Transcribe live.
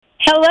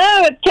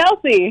Hello, it's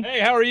Kelsey.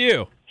 Hey, how are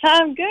you?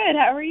 I'm good.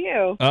 How are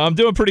you? I'm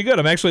doing pretty good.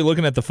 I'm actually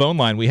looking at the phone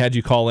line we had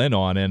you call in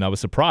on, and I was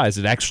surprised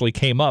it actually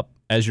came up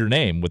as your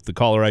name with the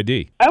caller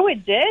ID. Oh,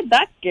 it did?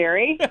 That's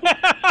scary.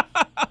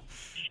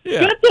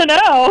 Yeah. Good to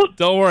know.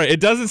 Don't worry. It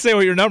doesn't say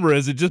what your number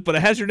is, but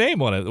it has your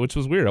name on it, which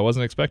was weird. I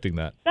wasn't expecting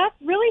that. That's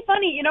really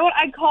funny. You know what?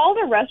 I called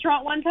a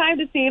restaurant one time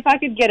to see if I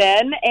could get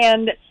in,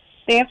 and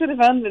they answered the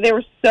phone. They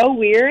were so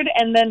weird,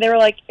 and then they were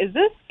like, "Is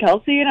this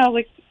Kelsey?" And I was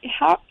like,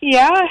 "How?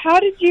 Yeah. How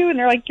did you?" And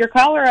they're like, "Your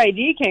caller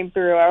ID came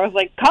through." I was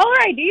like, "Caller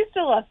ID is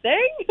still a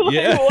thing?" Like,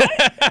 Yeah.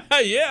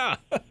 what? Yeah.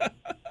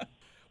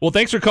 Well,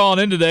 thanks for calling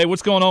in today.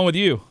 What's going on with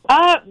you?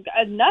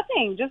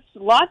 Nothing. Just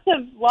lots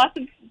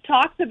of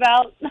talks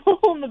about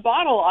holding the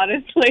bottle.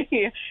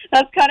 Honestly,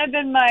 that's kind of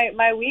been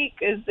my week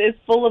is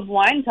full of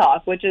wine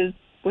talk, which is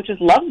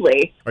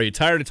lovely. Are you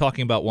tired of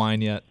talking about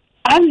wine yet?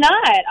 I'm not.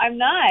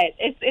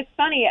 It's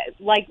funny.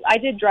 Like, I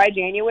did dry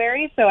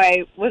January, so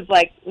I was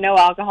like no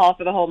alcohol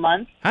for the whole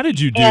month. How did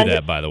you do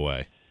that, by the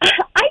way?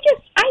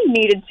 I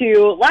needed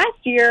to. Last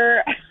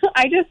year,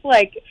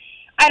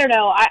 I don't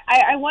know.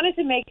 I wanted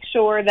to make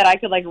sure that I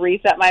could like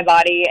reset my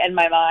body and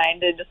my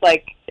mind and just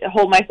like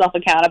hold myself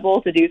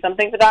accountable to do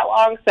something for that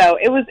long. So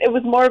it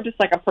was more of just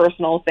like a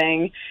personal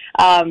thing.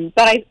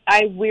 But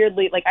I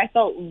weirdly, like, I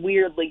felt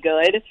weirdly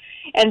good.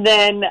 And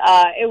then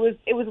it was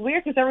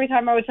weird because every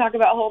time I would talk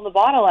about holding the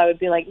bottle, I would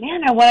be like,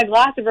 man, I want a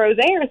glass of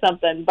rosé or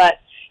something. But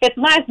it's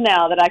nice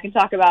now that I can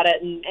talk about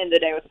it and end the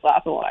day with a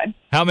glass of wine.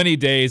 How many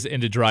days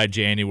into dry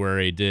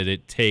January did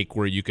it take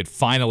where you could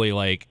finally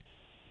like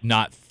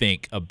not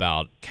think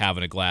about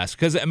having a glass?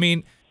 Because, I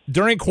mean,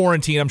 during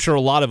quarantine, I'm sure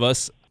a lot of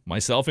us,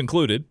 myself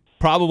included,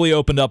 probably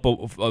opened up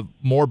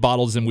more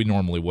bottles than we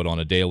normally would on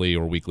a daily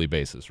or weekly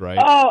basis, right?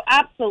 Oh,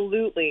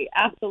 absolutely.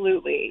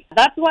 Absolutely.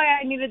 That's why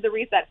I needed the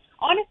reset.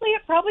 Honestly,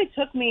 it probably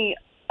took me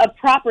a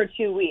proper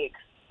 2 weeks.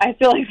 I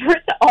feel like for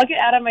it to all get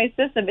out of my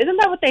system. Isn't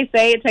that what they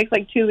say? It takes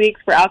like 2 weeks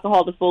for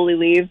alcohol to fully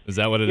leave Is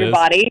that what it your is?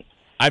 body.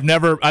 I've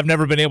never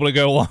been able to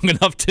go long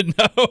enough to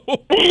know.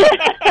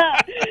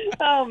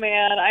 Oh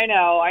man, I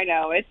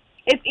know.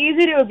 It's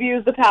easy to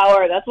abuse the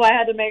power. That's why I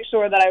had to make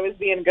sure that I was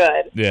being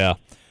good. Yeah.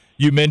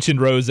 You mentioned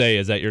rosé.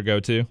 Is that your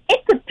go-to?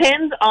 It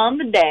depends on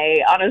the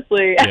day,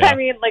 honestly. Yeah. I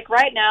mean, like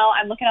right now,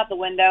 I'm looking out the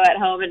window at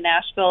home in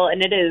Nashville,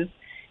 and it is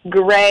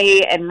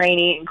gray and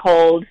rainy and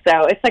cold,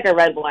 so it's like a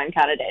red wine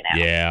kind of day now.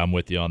 Yeah, I'm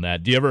with you on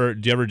that. Do you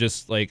ever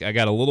just like, I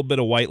got a little bit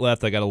of white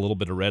left, I got a little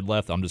bit of red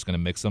left, I'm just going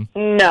to mix them?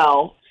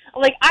 No.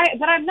 But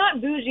I'm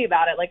not bougie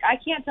about it. Like, I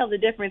can't tell the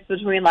difference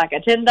between like a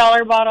 $10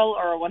 bottle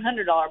or a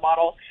 $100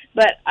 bottle,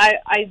 but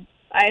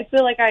I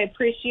feel like I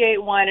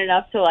appreciate wine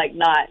enough to like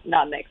not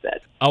mix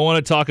it. I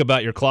want to talk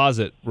about your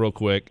closet real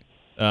quick.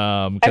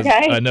 Because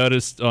Okay. I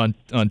noticed on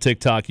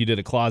TikTok you did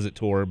a closet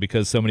tour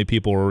because so many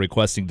people were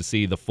requesting to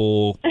see the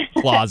full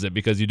closet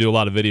because you do a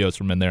lot of videos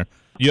from in there.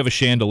 You have a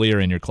chandelier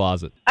in your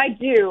closet. I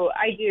do.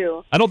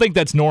 I don't think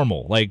that's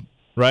normal. Like,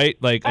 right?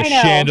 Like a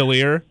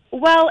chandelier.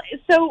 Well,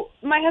 so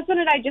my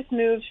husband and I just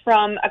moved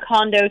from a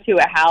condo to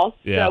a house.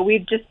 Yeah. So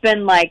we've just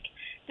been like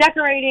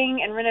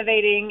decorating and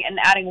renovating and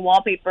adding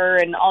wallpaper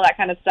and all that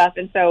kind of stuff.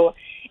 And so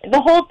the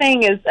whole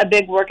thing is a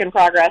big work in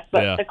progress,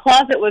 but the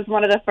closet was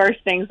one of the first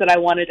things that I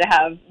wanted to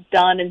have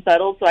done and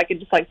settled so I could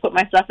just like put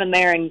my stuff in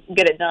there and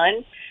get it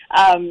done.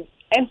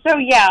 And so,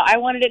 yeah, I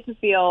wanted it to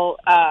feel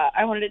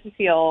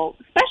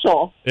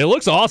special. It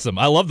looks awesome.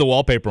 I love the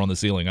wallpaper on the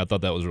ceiling. I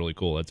thought that was really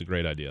cool. That's a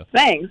great idea.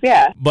 Thanks,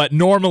 yeah. But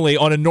normally,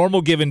 on a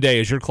normal given day,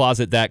 is your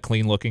closet that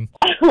clean looking?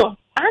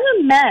 I'm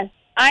a mess.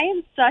 I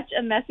am such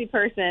a messy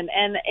person,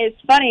 and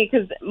it's funny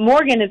because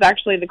Morgan is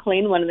actually the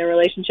clean one in the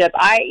relationship.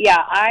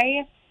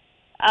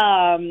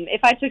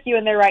 If I took you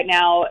in there right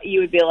now, you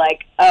would be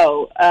like,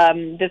 "Oh,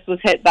 this was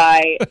hit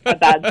by a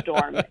bad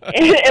storm."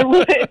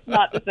 It's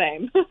not the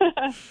same.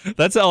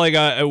 That's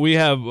how we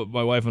have,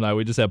 my wife and I,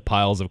 we just have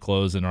piles of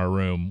clothes in our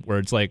room where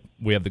it's like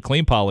we have the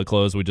clean pile of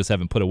clothes we just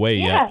haven't put away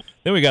yet.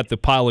 Then we got the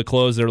pile of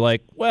clothes that are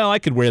like, well, I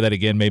could wear that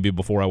again maybe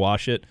before I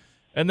wash it.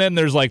 And then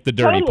there's like the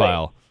dirty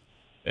pile.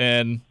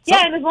 And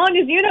and as long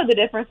as you know the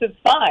difference, it's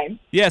fine.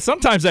 Yeah,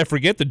 sometimes I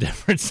forget the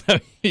difference.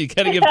 you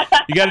got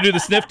to do the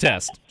sniff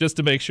test just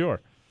to make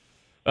sure.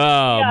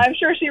 Yeah, I'm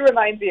sure she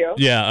reminds you.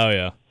 Yeah, oh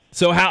yeah.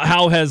 So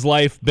how has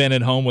life been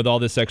at home with all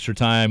this extra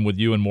time with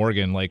you and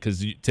Morgan? Like,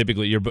 because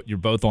typically you're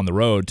both on the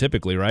road,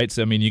 typically, right?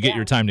 So I mean, you get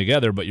your time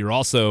together, but you're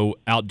also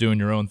out doing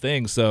your own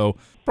thing. So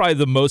probably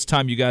the most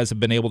time you guys have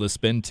been able to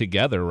spend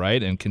together,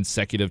 right, in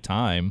consecutive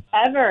time.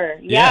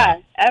 Ever,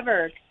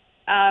 ever.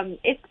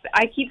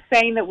 I keep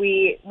saying that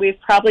we've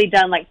probably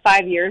done like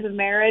 5 years of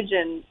marriage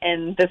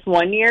in this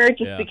 1 year,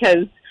 just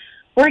because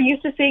we're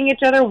used to seeing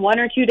each other 1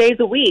 or 2 days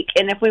a week,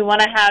 and if we want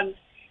to have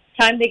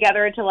time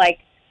together to like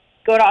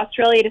go to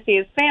Australia to see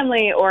his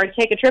family or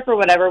take a trip or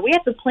whatever, we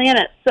have to plan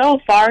it so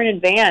far in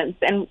advance.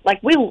 And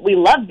like we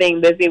love being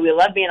busy, we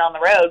love being on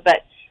the road,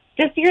 but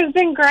this year's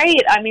been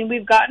great. I mean,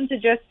 we've gotten to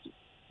just,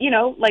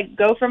 like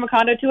go from a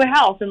condo to a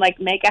house and like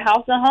make a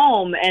house a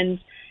home and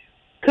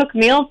cook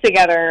meals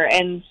together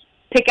and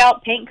pick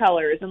out paint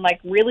colors and like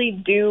really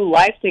do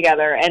life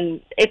together. And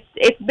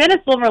it's been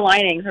a silver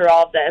lining through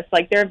all of this.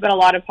 Like there have been a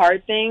lot of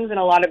hard things and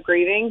a lot of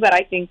grieving, but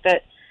I think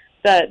that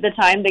the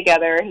time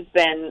together has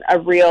been a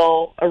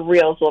real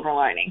silver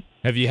lining.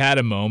 Have you had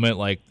a moment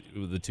like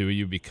the two of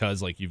you,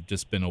 because like you've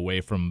just been away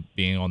from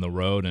being on the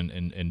road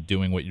and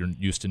doing what you're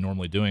used to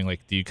normally doing?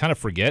 Like, do you kind of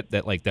forget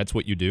that like that's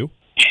what you do?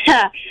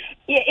 Yeah,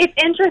 it's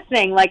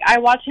interesting. Like I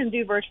watch him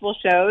do virtual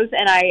shows,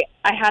 and I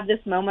have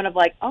this moment of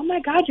like, oh my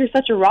God, you're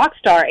such a rock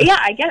star. Yeah,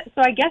 I guess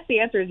the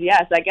answer is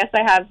yes. I guess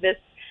I have this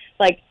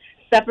like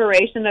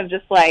separation of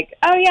just like,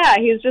 oh yeah,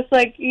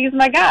 he's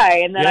my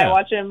guy, and then I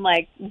watch him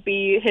like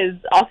be his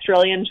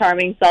Australian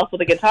charming self with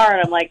a guitar,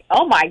 and I'm like,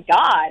 oh my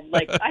God,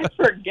 like I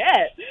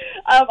forget.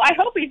 I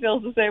hope he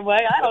feels the same way.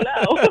 I don't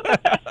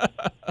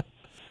know.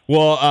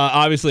 Well,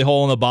 obviously,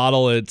 Hole in the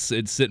Bottle, it's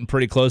sitting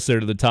pretty close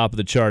there to the top of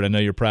the chart. I know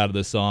you're proud of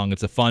this song.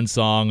 It's a fun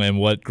song, and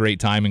what great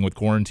timing with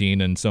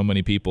quarantine, and so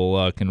many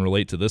people can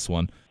relate to this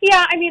one.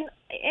 Yeah, I mean,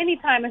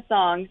 anytime a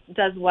song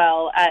does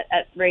well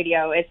at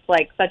radio, it's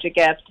like such a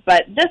gift.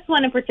 But this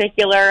one in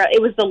particular, it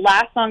was the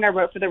last song I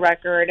wrote for the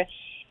record.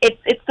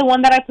 It's the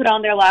one that I put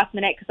on there last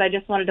minute because I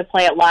just wanted to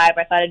play it live.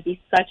 I thought it'd be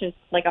such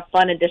a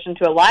fun addition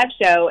to a live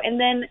show. And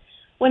then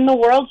when the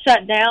world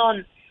shut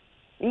down,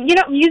 you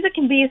know, music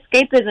can be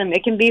escapism.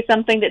 It can be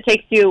something that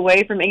takes you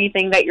away from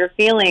anything that you're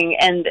feeling.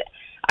 And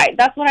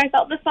that's what I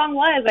felt the song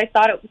was. I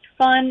thought it was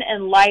fun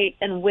and light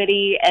and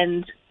witty,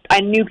 and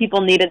I knew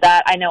people needed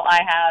that. I know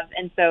I have.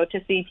 And so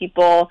to see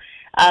people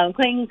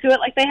clinging to it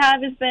like they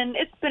have it's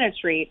been a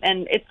treat,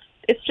 and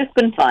it's just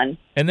been fun.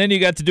 And then you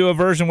got to do a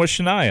version with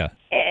Shania.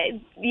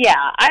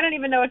 Yeah, I don't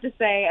even know what to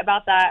say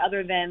about that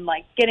other than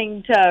like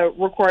getting to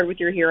record with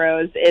your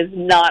heroes is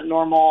not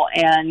normal,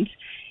 and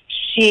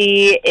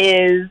she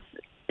is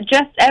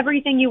just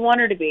everything you want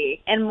her to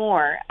be and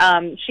more.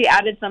 She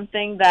added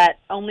something that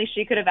only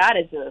she could have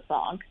added to the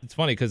song. It's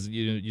funny because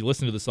you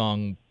listen to the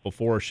song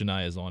before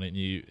Shania's on it,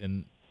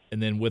 and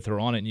then with her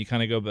on it, and you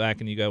kind of go back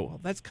and you go, well,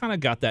 that's kind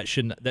of got that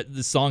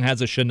the song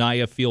has a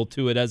Shania feel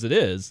to it as it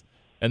is,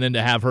 and then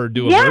to have her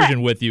do a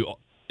version with you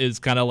is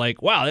kind of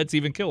like, wow, that's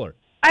even killer.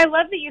 I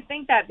love that you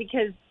think that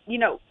because, you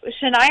know,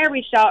 Shania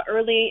reached out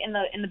early in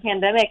the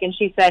pandemic, and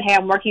she said, hey,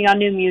 I'm working on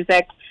new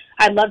music.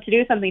 I'd love to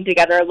do something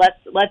together.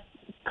 Let's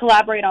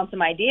collaborate on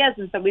some ideas.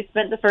 And so we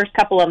spent the first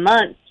couple of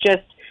months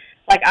just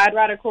like I'd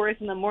write a chorus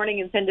in the morning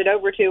and send it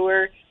over to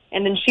her,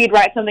 and then she'd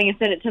write something and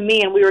send it to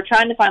me, and we were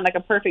trying to find like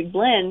a perfect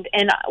blend.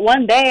 And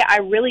one day I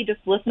really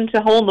just listened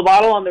to Hole in the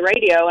Bottle on the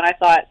radio, and I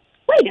thought,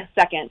 wait a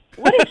second,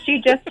 what if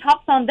she just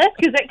hops on this?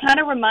 Because it kind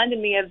of reminded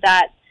me of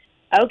that.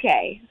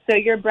 Okay, so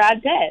you're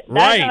Brad Pitt.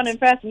 That don't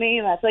impress me.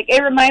 That's like,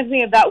 it reminds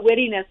me of that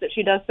wittiness that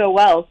she does so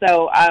well.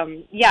 So,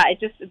 yeah,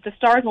 the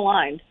stars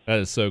aligned. That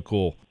is so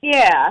cool.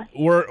 Yeah.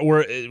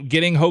 We're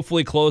getting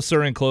hopefully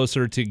closer and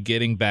closer to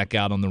getting back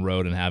out on the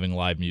road and having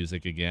live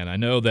music again. I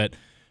know that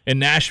in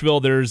Nashville,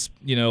 there's,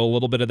 a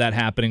little bit of that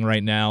happening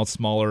right now,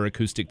 smaller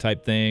acoustic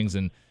type things.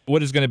 And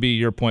what is going to be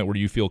your point where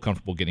you feel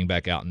comfortable getting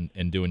back out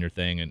and doing your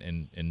thing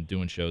and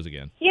doing shows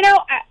again?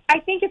 I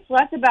think it's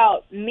less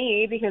about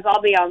me because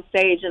I'll be on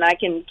stage and I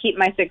can keep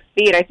my 6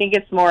 feet. I think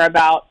it's more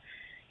about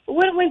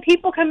when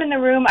people come in the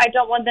room, I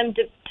don't want them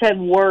to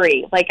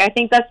worry. Like, I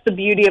think that's the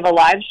beauty of a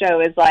live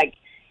show is like,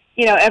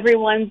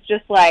 everyone's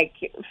just like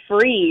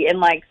free and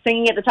like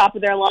singing at the top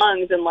of their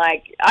lungs and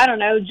like, I don't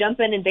know,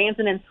 jumping and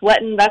dancing and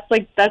sweating. That's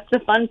the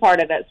fun part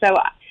of it. So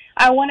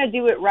I want to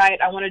do it right.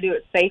 I want to do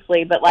it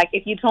safely. But like,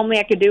 if you told me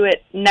I could do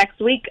it next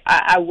week,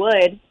 I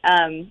would.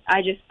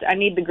 I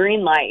need the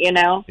green light, Yeah.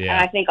 And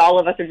I think all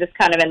of us are just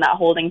kind of in that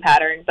holding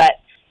pattern. But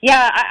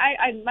yeah,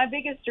 my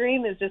biggest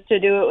dream is just to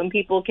do it when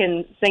people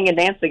can sing and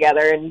dance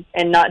together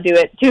and not do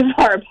it too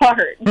far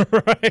apart.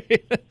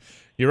 Right.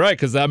 You're right,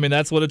 because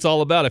that's what it's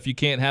all about. If you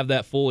can't have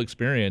that full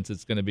experience,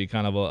 it's going to be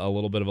kind of a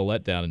little bit of a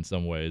letdown in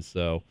some ways.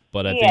 So,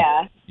 but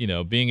I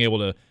think being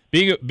able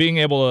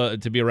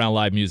to be around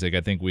live music,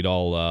 I think we'd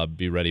all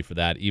be ready for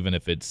that, even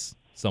if it's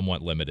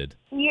somewhat limited.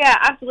 Yeah,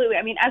 absolutely.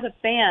 As a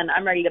fan,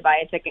 I'm ready to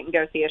buy a ticket and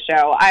go see a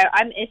show.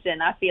 I'm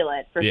itching. I feel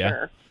it for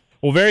sure.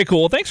 Well, very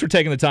cool. Thanks for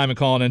taking the time and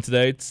calling in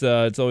today.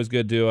 It's always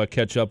good to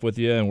catch up with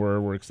you, and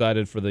we're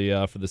excited for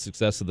the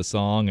success of the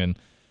song, and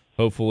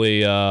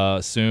hopefully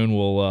soon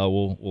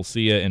we'll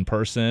see you in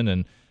person.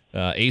 And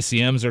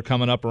ACMs are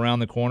coming up around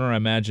the corner. I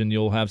imagine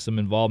you'll have some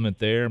involvement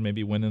there,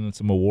 maybe winning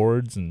some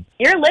awards. And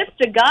your lips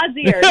to God's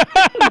ears.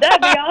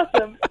 That'd be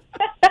awesome.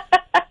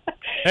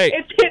 Hey,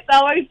 it's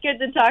always good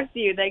to talk to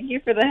you. Thank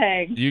you for the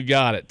hang. You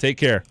got it. Take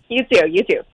care. You too.